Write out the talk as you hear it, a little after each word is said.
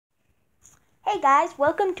Hey guys,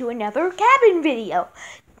 welcome to another cabin video.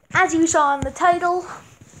 As you saw in the title,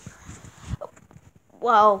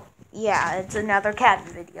 well, yeah, it's another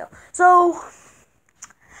cabin video. So,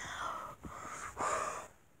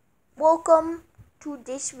 welcome to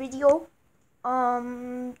this video.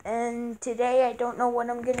 And today I don't know what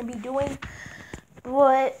I'm gonna be doing,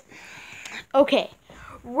 but okay,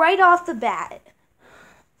 right off the bat,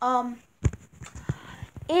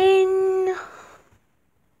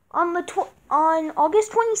 on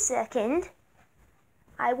August 22nd,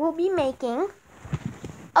 I will be making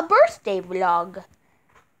a birthday vlog.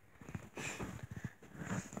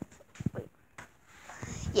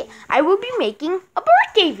 Yeah, I will be making a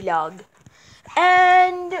birthday vlog.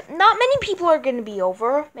 And not many people are going to be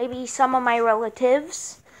over. Maybe some of my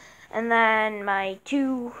relatives. And then my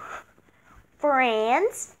two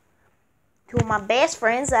friends. Two of my best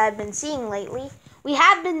friends that I've been seeing lately. We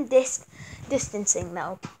have been distancing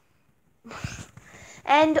though.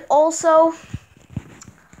 And also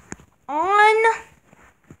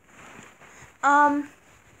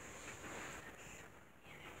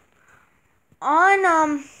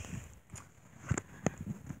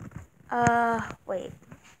wait.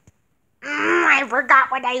 I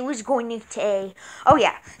forgot what I was going to say. Oh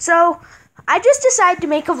yeah, so I just decided to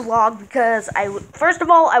make a vlog because first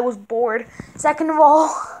of all, I was bored. Second of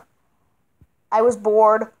all, I was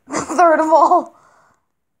bored. Third of all,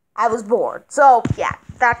 I was bored. So yeah,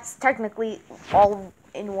 that's technically all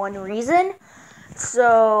in one reason.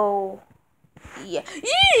 So yeah,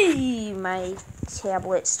 Yee! My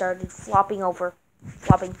tablet started flopping over.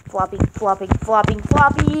 Flopping.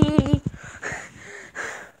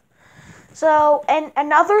 So, and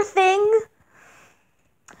another thing,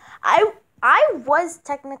 I was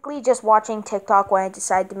technically just watching TikTok when I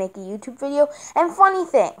decided to make a YouTube video. And funny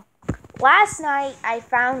thing, last night I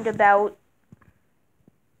found about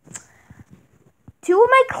two of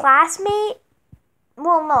my classmates.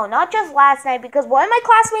 Well, no, not just last night, because one of my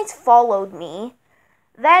classmates followed me.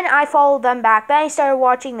 Then I followed them back. Then I started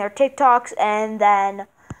watching their TikToks, and then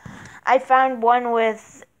I found one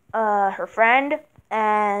with her friend,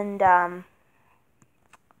 and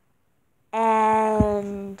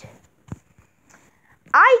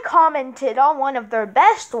I commented on one of their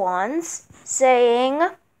best ones, saying,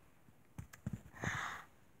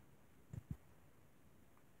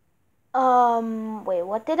 wait,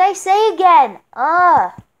 what did I say again?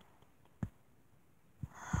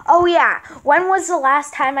 Oh yeah, when was the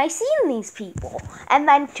last time I seen these people? And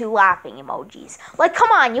then two laughing emojis. Like,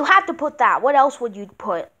 come on, you have to put that. What else would you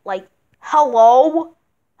put? Like, hello?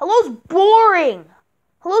 Hello's boring.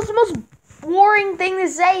 Hello's the most boring thing to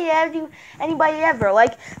say to anybody ever.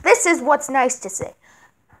 Like, this is what's nice to say.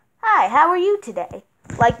 Hi, how are you today?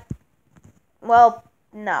 Like, well,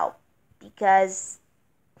 no. Because,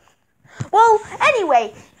 well,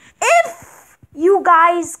 anyway, if you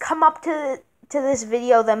guys come up to this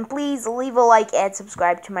video, then please leave a like and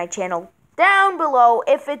subscribe to my channel down below.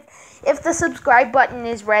 If the subscribe button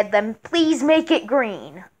is red, then please make it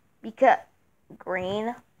green. Because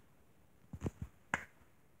gray.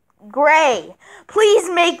 Please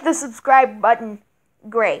make the subscribe button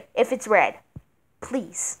gray if it's red.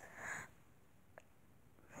 Please.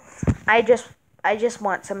 I just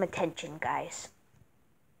want some attention, guys.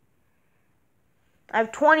 I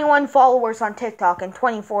have 21 followers on TikTok and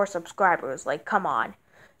 24 subscribers. Like, come on.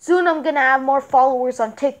 Soon I'm gonna have more followers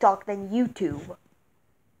on TikTok than YouTube.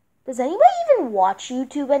 Does anybody even watch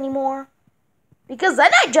YouTube anymore? Because then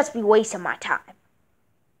I'd just be wasting my time.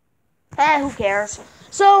 Who cares?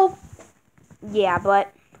 So, yeah,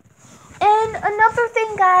 but... And another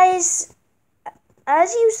thing, guys,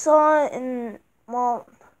 as you saw in... Well,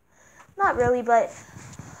 not really, but...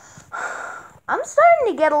 I'm starting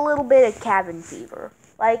to get a little bit of cabin fever.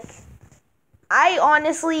 Like, I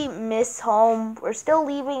honestly miss home. We're still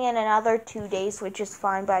leaving in another 2 days, which is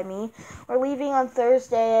fine by me. We're leaving on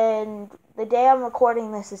Thursday, and the day I'm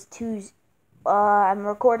recording this is Tuesday. I'm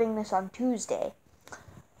recording this on Tuesday.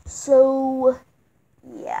 So,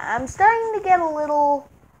 yeah, I'm starting to get a little,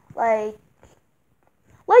 like,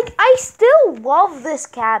 I still love this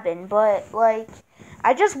cabin, but, like,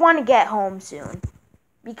 I just want to get home soon.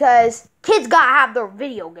 Because kids gotta have their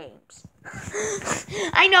video games.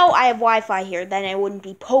 I know I have Wi-Fi here, then I wouldn't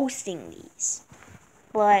be posting these.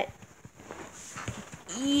 But,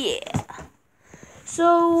 yeah.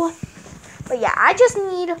 So, but yeah, I just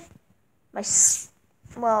need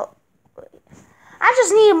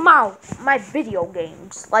my video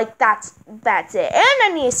games. Like, that's it. And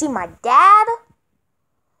I need to see my dad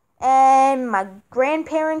and my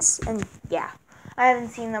grandparents, and yeah. I haven't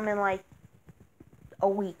seen them in, like, a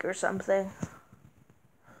week or something.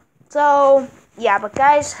 So, yeah, but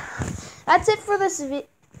guys, that's it for this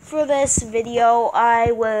video.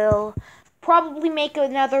 I will probably make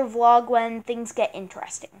another vlog when things get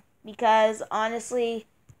interesting, because honestly,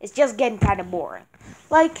 it's just getting kind of boring.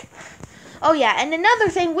 Like, oh yeah, and another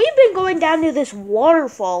thing, we've been going down to this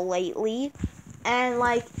waterfall lately, and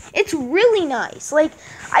like, it's really nice. Like,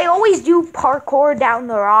 I always do parkour down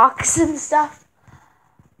the rocks and stuff.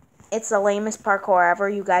 It's the lamest parkour ever.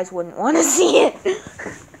 You guys wouldn't want to see it.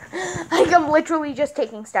 Like, I'm literally just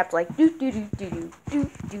taking steps like do do do do do do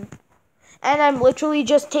do, and I'm literally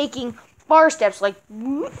just taking bar steps like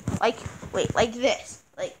like this,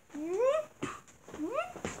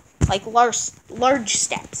 like large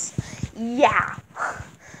steps. Yeah.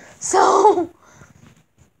 So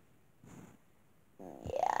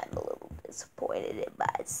yeah, I'm a little disappointed in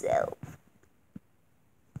myself.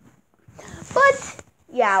 But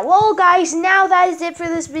yeah, well guys, now that is it for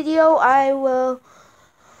this video. I will,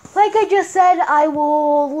 like I just said, I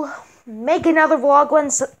will make another vlog when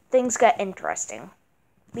things get interesting.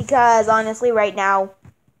 Because honestly, right now,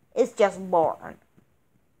 it's just boring.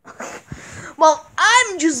 Well,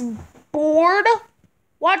 I'm just bored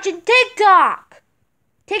watching TikTok.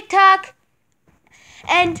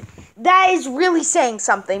 And that is really saying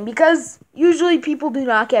something, because usually people do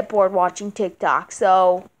not get bored watching TikTok.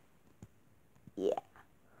 So, yeah.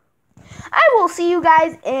 I will see you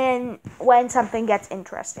guys when something gets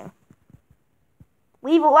interesting.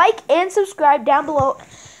 Leave a like and subscribe down below.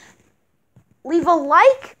 Leave a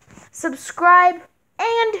like, subscribe,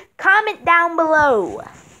 and comment down below.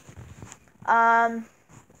 Comment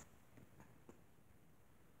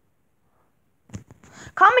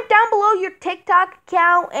down below your TikTok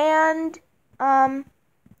account and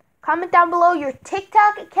comment down below your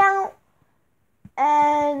TikTok account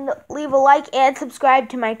and leave a like and subscribe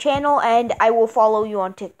to my channel, and I will follow you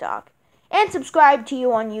on TikTok and subscribe to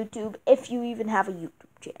you on YouTube if you even have a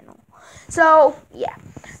YouTube channel. So, yeah.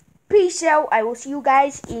 Peace out. I will see you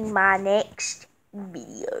guys in my next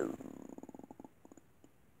video.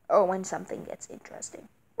 Or when something gets interesting.